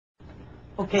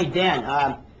Okay,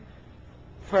 Dan.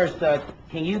 First,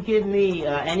 can you give me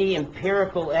any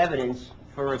empirical evidence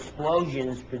for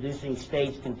explosions producing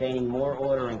states containing more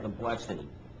order and complexity?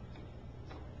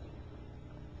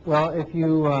 Well, if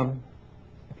you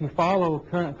follow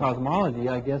current cosmology,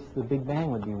 I guess the Big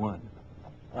Bang would be one.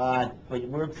 But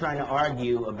we're trying to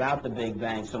argue about the Big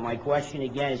Bang. So my question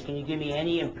again is, can you give me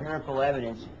any empirical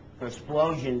evidence for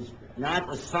explosions,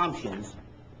 not assumptions,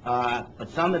 but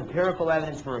some empirical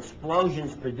evidence for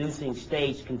explosions producing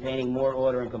states containing more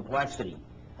order and complexity?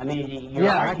 I mean,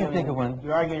 I can think of one.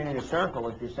 You're arguing in a circle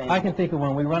if you're saying... I can think of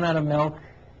one. We run out of milk,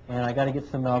 and I got to get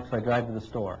some milk, so I drive to the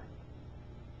store.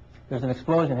 There's an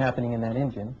explosion happening in that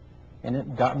engine, and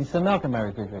it got me some milk in my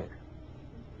refrigerator.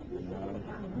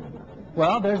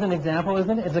 Well, there's an example,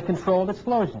 isn't it? It's a controlled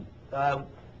explosion.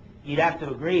 You'd have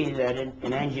to agree that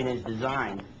an engine is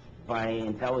designed by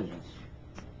intelligence.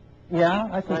 Yeah,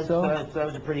 I think so. That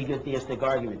was a pretty good theistic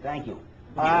argument. Thank you.